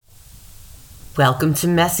Welcome to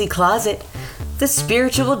Messy Closet, the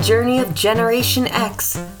spiritual journey of Generation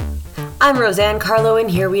X. I'm Roseanne Carlo, and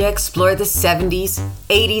here we explore the 70s,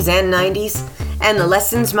 80s, and 90s, and the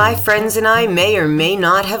lessons my friends and I may or may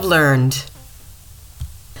not have learned.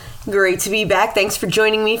 Great to be back. Thanks for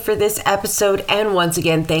joining me for this episode, and once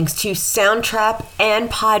again, thanks to Soundtrap and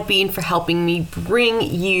Podbean for helping me bring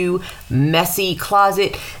you Messy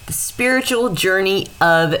Closet, the spiritual journey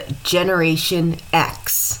of Generation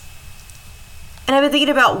X. And I've been thinking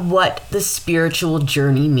about what the spiritual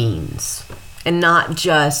journey means, and not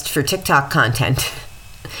just for TikTok content,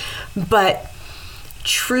 but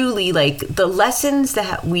truly like the lessons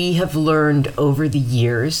that we have learned over the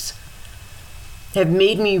years have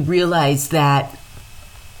made me realize that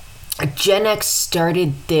Gen X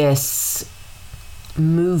started this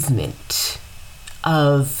movement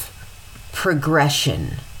of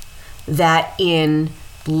progression that in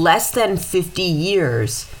less than 50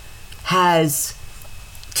 years has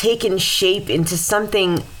taken shape into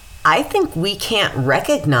something I think we can't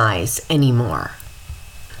recognize anymore.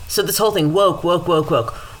 So this whole thing, woke.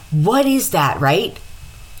 What is that, right?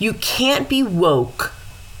 You can't be woke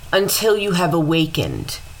until you have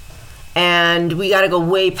awakened. And we got to go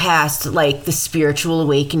way past like the spiritual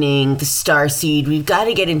awakening, the starseed. We've got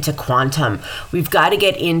to get into quantum. We've got to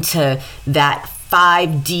get into that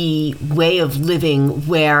 5D way of living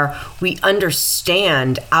where we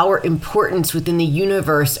understand our importance within the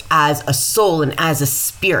universe as a soul and as a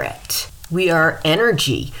spirit. We are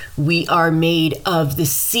energy. We are made of the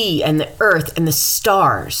sea and the earth and the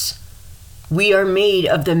stars. We are made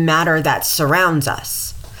of the matter that surrounds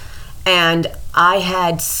us. And I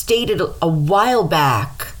had stated a while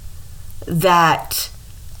back that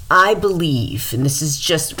I believe, and this is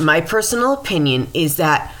just my personal opinion, is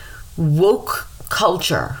that woke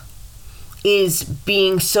culture is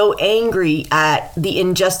being so angry at the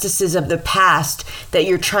injustices of the past that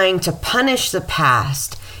you're trying to punish the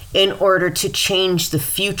past in order to change the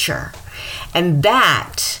future. And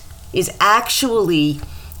that is actually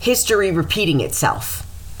history repeating itself.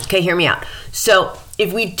 Okay, hear me out. So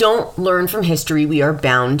if we don't learn from history, we are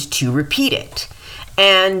bound to repeat it.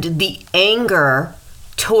 And the anger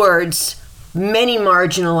towards many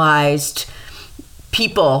marginalized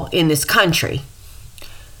people in this country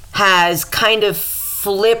has kind of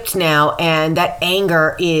flipped now, and that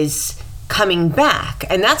anger is coming back.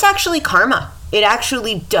 And that's actually karma. It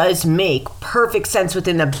actually does make perfect sense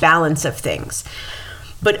within the balance of things.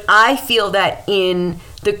 But I feel that in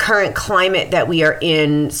the current climate that we are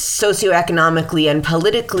in, socioeconomically and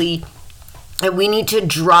politically, that we need to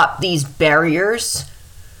drop these barriers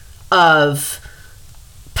of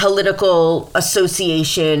political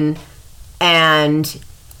association and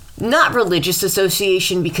not religious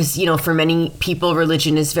association, because, you know, for many people,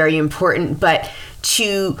 religion is very important, but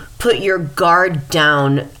to put your guard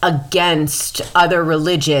down against other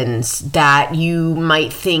religions that you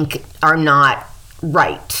might think are not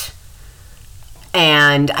right.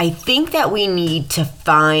 And I think that we need to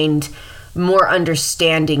find more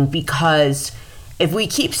understanding, because if we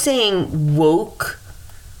keep saying woke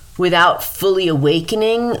without fully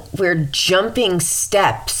awakening, we're jumping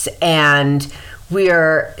steps and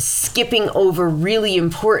we're skipping over really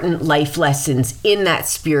important life lessons in that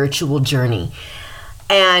spiritual journey.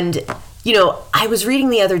 And, you know, I was reading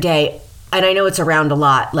the other day, and I know it's around a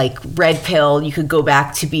lot, like red pill, you could go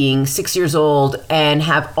back to being 6 years old and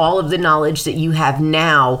have all of the knowledge that you have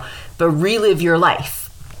now, but relive your life.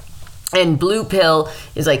 And blue pill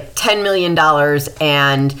is like $10 million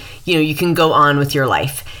and, you know, you can go on with your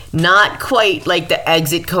life. Not quite like the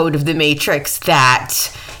exit code of the Matrix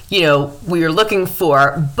that, you know, we were looking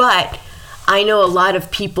for, but I know a lot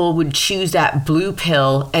of people would choose that blue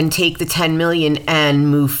pill and take the 10 million and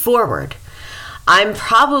move forward. I'm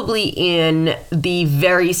probably in the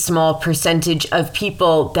very small percentage of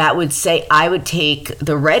people that would say I would take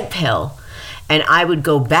the red pill and I would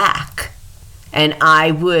go back and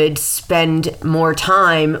I would spend more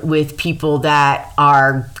time with people that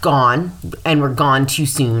are gone and were gone too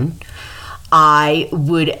soon. I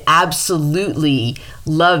would absolutely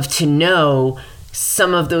love to know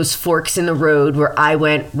some of those forks in the road where I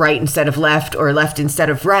went right instead of left or left instead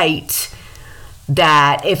of right,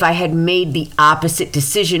 that if I had made the opposite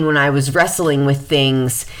decision when I was wrestling with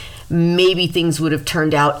things, maybe things would have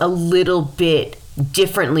turned out a little bit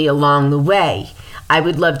differently along the way. I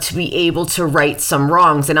would love to be able to right some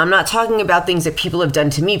wrongs. And I'm not talking about things that people have done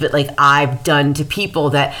to me, but like I've done to people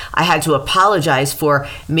that I had to apologize for,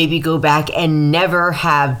 maybe go back and never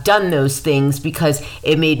have done those things because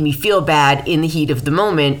it made me feel bad in the heat of the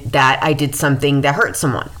moment that I did something that hurt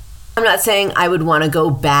someone. I'm not saying I would want to go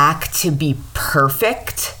back to be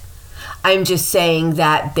perfect. I'm just saying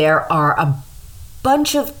that there are a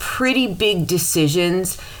bunch of pretty big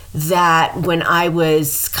decisions that when I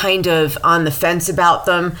was kind of on the fence about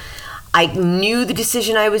them, I knew the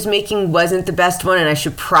decision I was making wasn't the best one, and I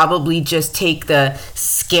should probably just take the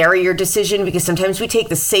scarier decision, because sometimes we take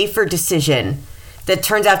the safer decision that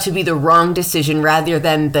turns out to be the wrong decision rather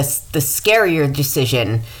than the scarier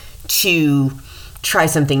decision to try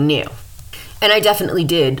something new. And I definitely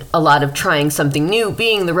did a lot of trying something new,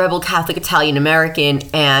 being the rebel Catholic Italian American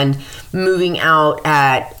and moving out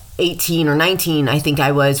at 18 or 19, I think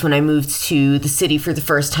I was, when I moved to the city for the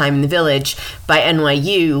first time in the Village by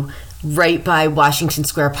NYU, right by Washington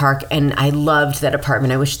Square Park. And I loved that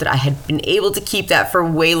apartment. I wish that I had been able to keep that for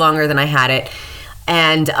way longer than I had it.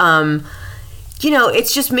 And,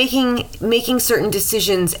 it's just making certain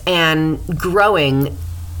decisions and growing.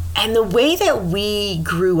 And the way that we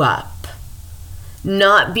grew up,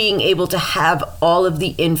 not being able to have all of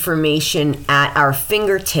the information at our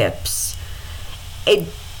fingertips,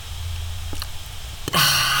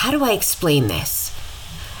 how do I explain this?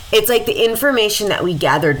 It's like the information that we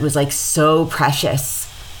gathered was like so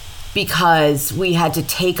precious because we had to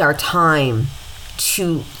take our time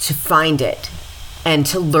to find it and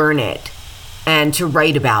to learn it and to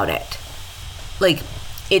write about it. Like,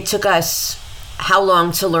 it took us how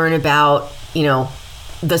long to learn about,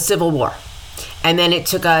 the Civil War? And then it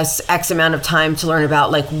took us X amount of time to learn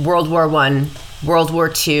about like World War I, World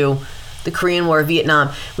War II, the Korean War,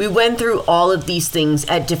 Vietnam. We went through all of these things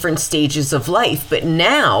at different stages of life. But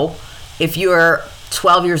now, if you're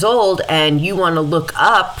 12 years old and you want to look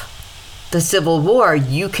up the Civil War,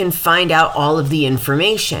 you can find out all of the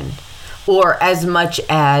information, or as much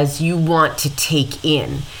as you want to take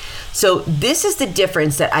in. So this is the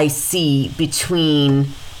difference that I see between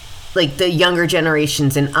like the younger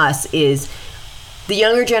generations and us. Is the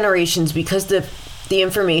younger generations, because the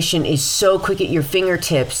information is so quick at your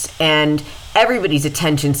fingertips and everybody's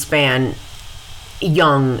attention span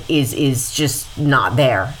young is just not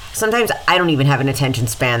there. Sometimes I don't even have an attention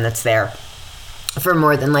span that's there for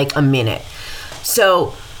more than like a minute.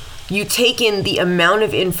 So you take in the amount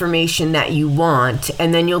of information that you want,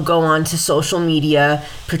 and then you'll go on to social media,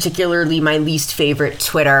 particularly my least favorite,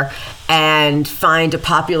 Twitter, and find a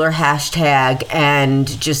popular hashtag and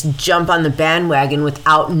just jump on the bandwagon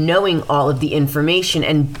without knowing all of the information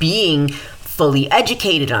and being fully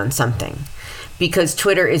educated on something. Because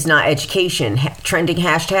Twitter is not education. Trending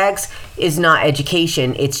hashtags is not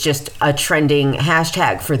education. It's just a trending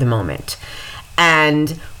hashtag for the moment.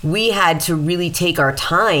 And we had to really take our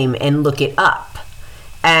time and look it up.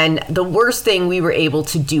 And the worst thing we were able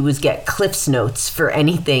to do was get Cliff's Notes for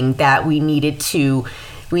anything that we needed to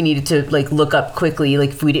like look up quickly. Like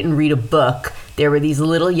if we didn't read a book, there were these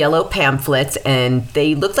little yellow pamphlets and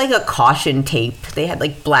they looked like a caution tape. They had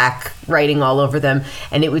like black writing all over them,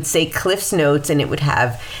 and it would say Cliff's Notes, and it would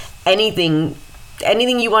have anything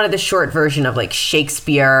you wanted, the short version of like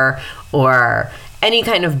Shakespeare or any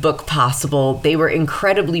kind of book possible. They were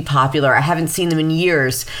incredibly popular. I haven't seen them in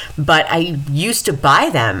years, but I used to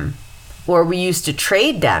buy them, or we used to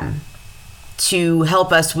trade them to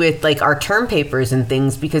help us with like our term papers and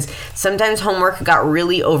things, because sometimes homework got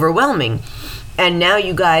really overwhelming. And now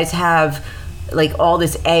you guys have like all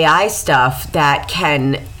this AI stuff that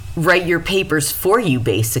can write your papers for you,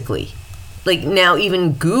 basically. Like now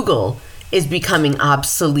even Google is becoming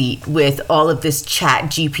obsolete with all of this Chat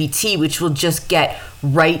GPT, which will just get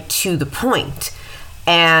right to the point.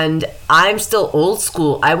 And I'm still old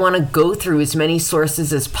school. I want to go through as many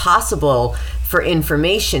sources as possible for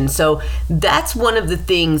information. So that's one of the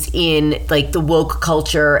things in like the woke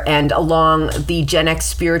culture and along the Gen X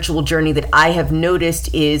spiritual journey that I have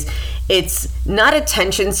noticed is it's not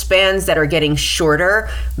attention spans that are getting shorter,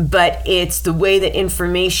 but it's the way that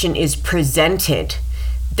information is presented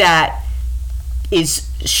that is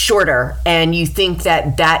shorter, and you think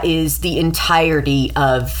that that is the entirety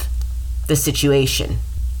of the situation.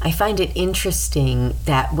 I find it interesting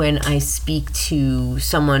that when I speak to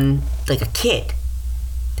someone like a kid,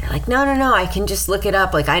 they're like, no, I can just look it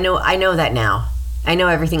up. Like, I know that now. I know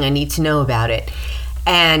everything I need to know about it.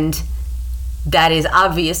 And that is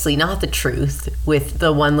obviously not the truth with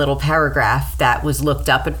the one little paragraph that was looked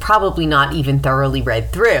up and probably not even thoroughly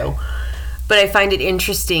read through. But I find it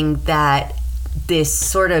interesting that this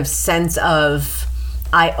sort of sense of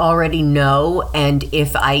I already know, and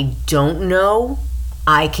if I don't know,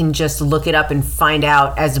 I can just look it up and find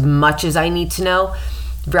out as much as I need to know,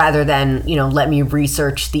 rather than, let me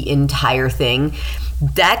research the entire thing.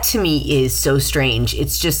 That to me is so strange.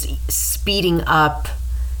 It's just speeding up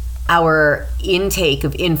our intake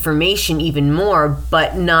of information even more,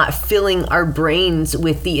 but not filling our brains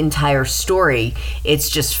with the entire story. It's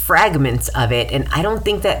just fragments of it. And I don't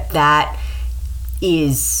think that that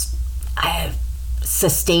is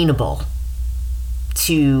sustainable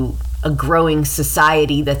to a growing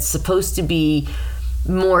society that's supposed to be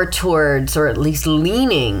more towards, or at least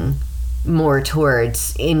leaning more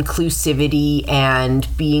towards, inclusivity and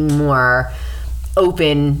being more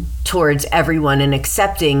open towards everyone and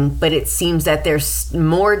accepting. But it seems that there's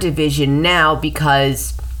more division now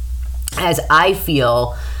because, as I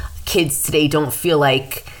feel, kids today don't feel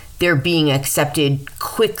like they're being accepted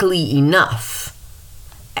quickly enough.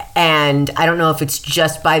 And I don't know if it's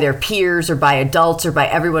just by their peers or by adults or by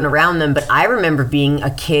everyone around them, but I remember being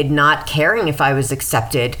a kid not caring if I was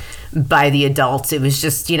accepted by the adults. It was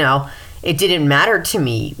just, it didn't matter to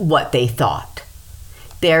me what they thought.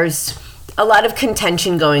 There's a lot of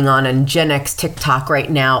contention going on Gen X TikTok right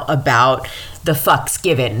now about the fucks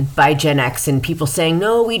given by Gen X, and people saying,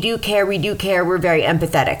 no, we do care, we're very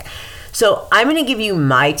empathetic. So I'm going to give you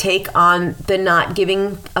my take on the not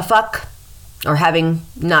giving a fuck, or having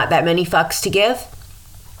not that many fucks to give.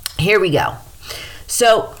 Here we go.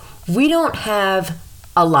 So we don't have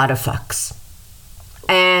a lot of fucks.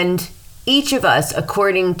 And each of us,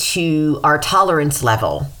 according to our tolerance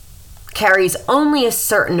level, carries only a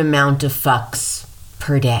certain amount of fucks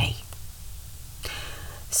per day.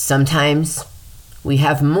 Sometimes we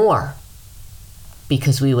have more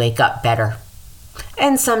because we wake up better.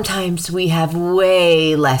 And sometimes we have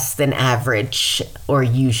way less than average or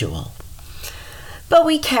usual. But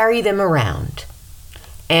we carry them around,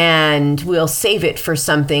 and we'll save it for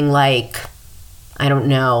something like, I don't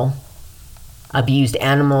know, abused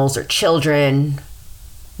animals or children,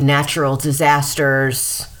 natural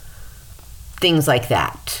disasters, things like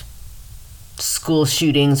that. School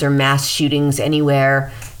shootings or mass shootings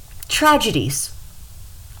anywhere. Tragedies.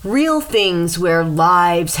 Real things where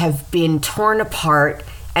lives have been torn apart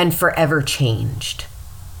and forever changed.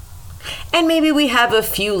 And maybe we have a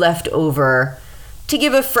few left over to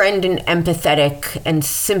give a friend an empathetic and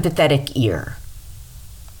sympathetic ear.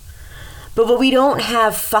 But what we don't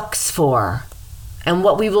have fucks for, and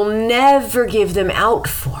what we will never give them out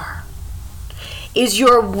for, is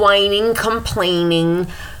your whining, complaining,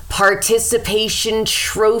 participation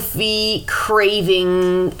trophy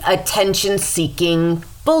craving, attention seeking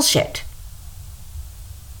bullshit.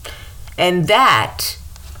 And that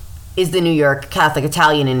is the New York Catholic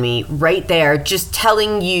Italian in me right there, just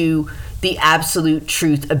telling you the absolute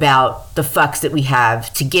truth about the fucks that we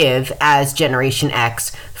have to give as Generation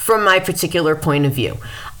X from my particular point of view.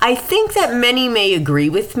 I think that many may agree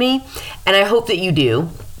with me, and I hope that you do.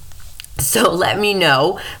 So let me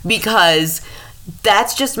know, because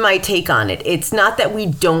that's just my take on it. It's not that we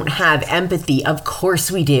don't have empathy. Of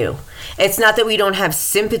course we do. It's not that we don't have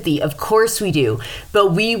sympathy. Of course we do.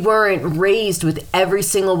 But we weren't raised with every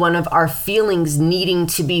single one of our feelings needing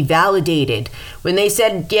to be validated. When they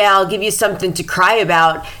said, yeah, I'll give you something to cry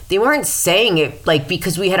about, they weren't saying it like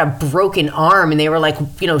because we had a broken arm and they were like,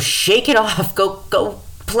 shake it off, go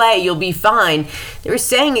play, you'll be fine. They were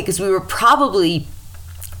saying it because we were probably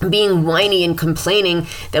being whiny and complaining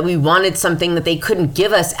that we wanted something that they couldn't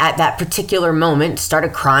give us at that particular moment.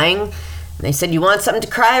 Started crying. And they said, you want something to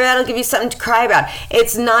cry about? I'll give you something to cry about.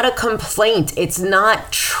 It's not a complaint. It's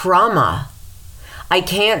not trauma. I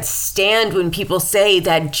can't stand when people say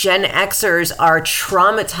that Gen Xers are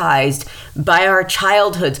traumatized by our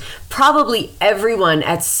childhoods. Probably everyone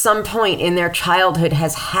at some point in their childhood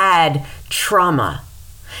has had trauma.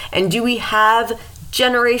 And do we have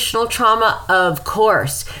generational trauma? Of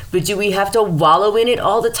course. But do we have to wallow in it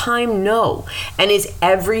all the time? No. And is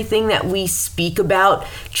everything that we speak about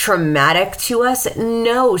traumatic to us?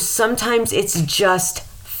 No. Sometimes it's just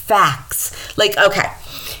facts. Like, okay,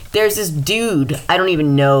 there's this dude, I don't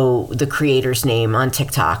even know the creator's name on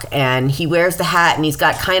TikTok, and he wears the hat and he's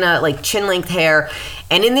got kind of like chin length hair.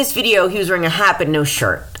 And in this video, he was wearing a hat but no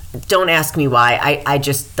shirt. Don't ask me why. I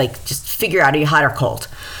just figure out are you hot or cold.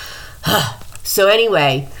 So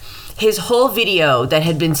anyway, his whole video that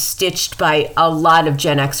had been stitched by a lot of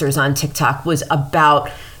Gen Xers on TikTok was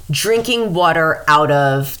about drinking water out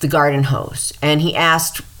of the garden hose. And he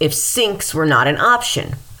asked if sinks were not an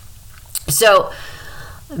option. So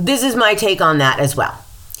this is my take on that as well.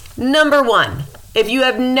 Number one, if you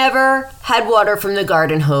have never had water from the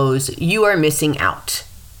garden hose, you are missing out.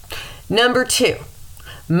 Number two,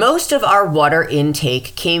 most of our water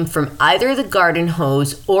intake came from either the garden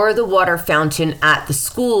hose or the water fountain at the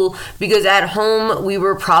school, because at home we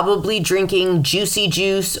were probably drinking Juicy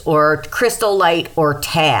Juice or Crystal Light or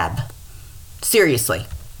Tab. Seriously.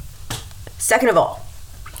 Second of all,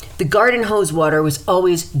 the garden hose water was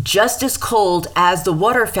always just as cold as the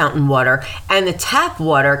water fountain water, and the tap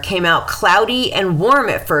water came out cloudy and warm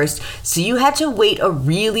at first, so you had to wait a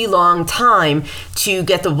really long time to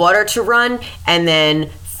get the water to run, and then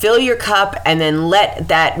fill your cup, and then let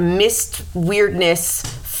that mist weirdness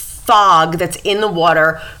fog that's in the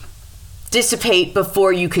water dissipate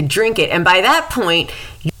before you could drink it. And by that point,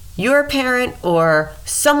 your parent or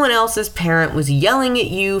someone else's parent was yelling at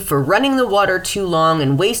you for running the water too long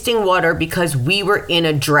and wasting water because we were in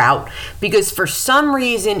a drought. Because for some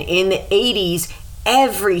reason in the 80s,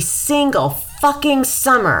 every single fucking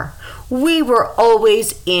summer, we were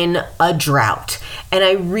always in a drought. And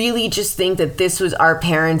I really just think that this was our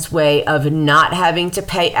parents' way of not having to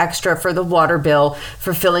pay extra for the water bill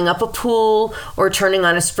for filling up a pool or turning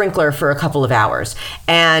on a sprinkler for a couple of hours.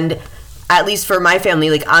 And at least for my family,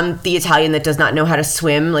 like, I'm the Italian that does not know how to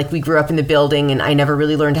swim. Like, we grew up in the building and I never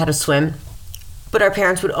really learned how to swim. But our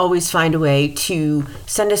parents would always find a way to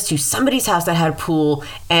send us to somebody's house that had a pool,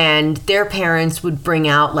 and their parents would bring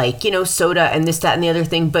out, like, you know, soda and this, that, and the other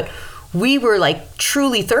thing. But we were like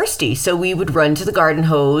truly thirsty. So we would run to the garden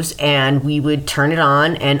hose and we would turn it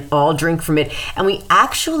on and all drink from it. And we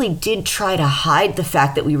actually did try to hide the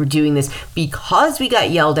fact that we were doing this because we got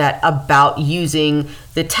yelled at about using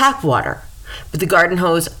the tap water. But the garden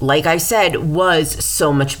hose, like I said, was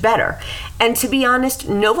so much better. And to be honest,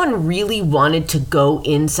 no one really wanted to go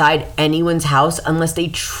inside anyone's house unless they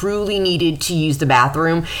truly needed to use the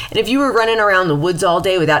bathroom. And if you were running around the woods all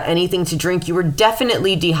day without anything to drink, you were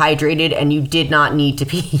definitely dehydrated and you did not need to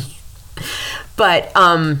pee. But,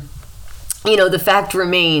 you know, the fact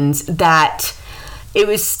remains that it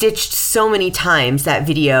was stitched so many times, that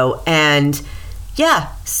video, and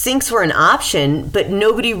yeah, sinks were an option, but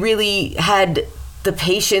nobody really had the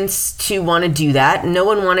patience to want to do that. No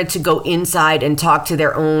one wanted to go inside and talk to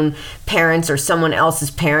their own parents or someone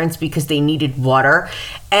else's parents because they needed water.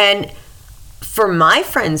 And for my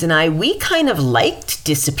friends and I, we kind of liked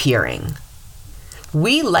disappearing.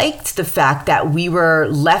 We liked the fact that we were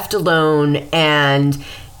left alone and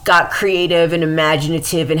got creative and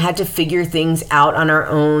imaginative and had to figure things out on our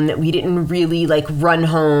own, that we didn't really like run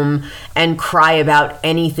home and cry about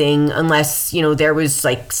anything unless, you know, there was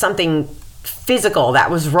like something physical that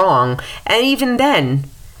was wrong. And even then,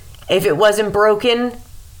 if it wasn't broken,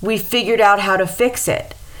 we figured out how to fix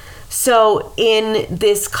it. So in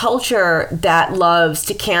this culture that loves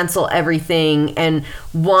to cancel everything and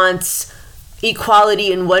wants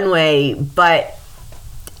equality in one way, but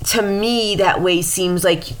to me, that way seems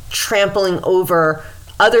like trampling over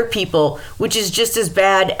other people, which is just as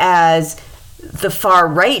bad as the far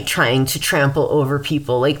right trying to trample over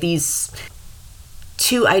people. Like, these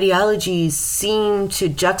two ideologies seem to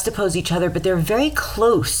juxtapose each other, but they're very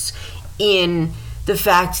close in the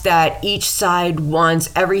fact that each side wants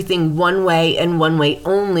everything one way and one way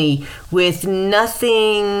only, with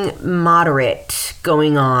nothing moderate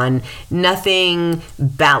going on, nothing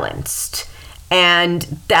balanced. And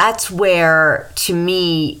that's where, to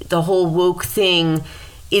me, the whole woke thing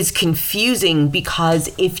is confusing, because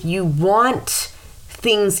if you want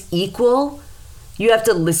things equal, you have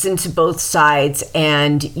to listen to both sides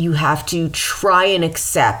and you have to try and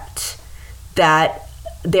accept that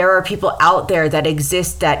there are people out there that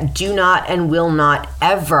exist that do not and will not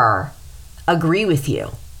ever agree with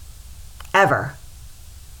you. Ever.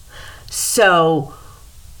 So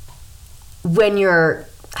when you're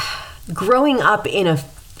growing up in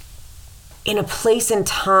a place and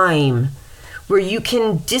time where you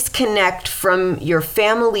can disconnect from your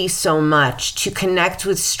family so much to connect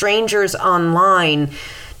with strangers online,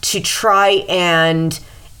 to try and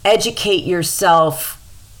educate yourself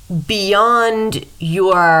beyond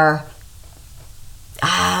your,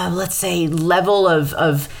 let's say, level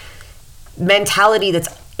of mentality that's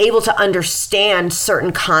able to understand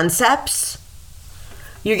certain concepts,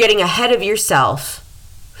 you're getting ahead of yourself.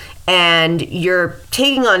 And you're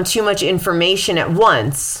taking on too much information at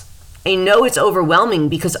once. I know it's overwhelming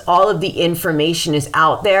because all of the information is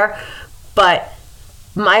out there, but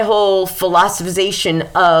my whole philosophization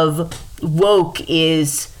of woke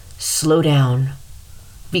is slow down,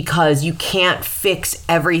 because you can't fix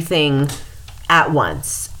everything at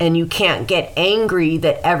once, and you can't get angry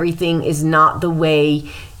that everything is not the way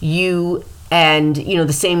you and, you know,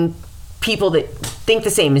 the same people that think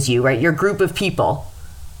the same as you, right? Your group of people.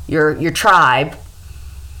 Your tribe,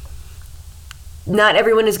 not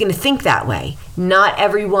everyone is going to think that way. Not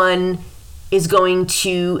everyone is going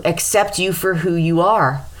to accept you for who you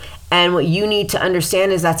are. And what you need to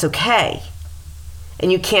understand is that's okay.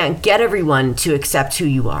 And you can't get everyone to accept who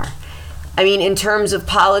you are. I mean, in terms of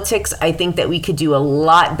politics, I think that we could do a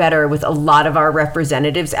lot better with a lot of our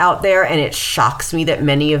representatives out there, and it shocks me that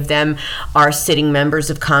many of them are sitting members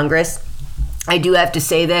of Congress. I do have to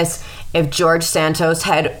say this. If George Santos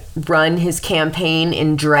had run his campaign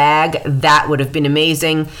in drag, that would have been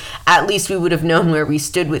amazing. At least we would have known where we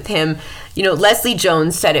stood with him. You know, Leslie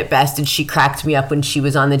Jones said it best, and she cracked me up when she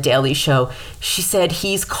was on The Daily Show. She said,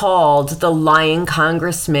 he's called the lying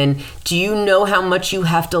congressman. Do you know how much you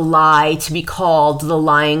have to lie to be called the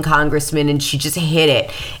lying congressman? And she just hit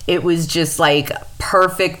it. It was just like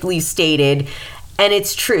perfectly stated, and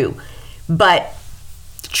it's true. But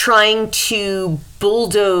trying to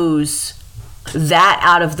bulldoze that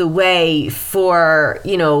out of the way for,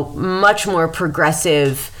 you know, much more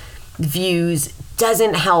progressive views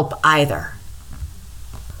doesn't help either.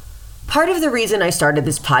 Part of the reason I started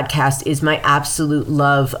this podcast is my absolute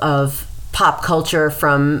love of pop culture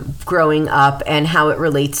from growing up and how it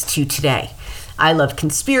relates to today. I love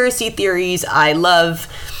conspiracy theories, I love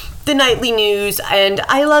the nightly news, and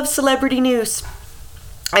I love celebrity news.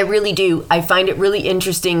 I really do. I find it really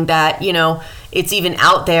interesting that, you know, it's even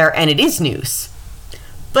out there and it is news.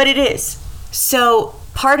 But it is. So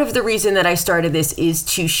part of the reason that I started this is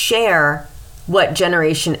to share what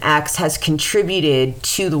Generation X has contributed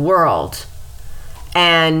to the world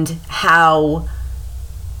and how,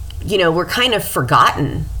 you know, we're kind of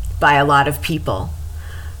forgotten by a lot of people.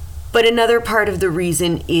 But another part of the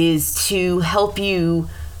reason is to help you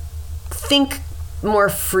think more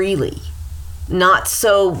freely. Not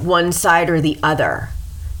so one side or the other,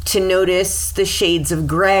 to notice the shades of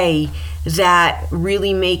gray that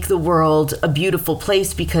really make the world a beautiful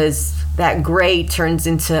place, because that gray turns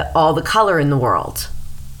into all the color in the world.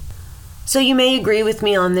 So you may agree with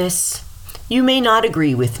me on this. You may not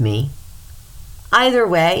agree with me. Either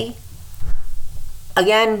way,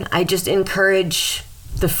 again, I just encourage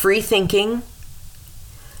the free thinking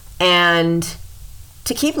and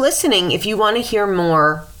to keep listening if you want to hear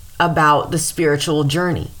more about the spiritual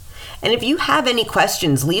journey. And if you have any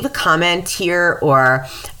questions, leave a comment here or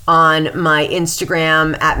on my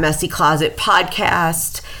Instagram at Messy Closet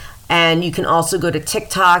Podcast. And you can also go to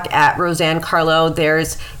TikTok at Roseanne Carlo.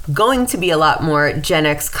 There's going to be a lot more Gen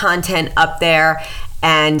X content up there.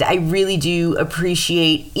 And I really do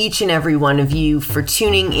appreciate each and every one of you for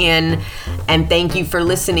tuning in. And thank you for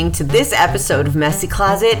listening to this episode of Messy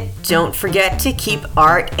Closet. Don't forget to keep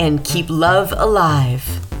art and keep love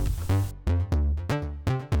alive.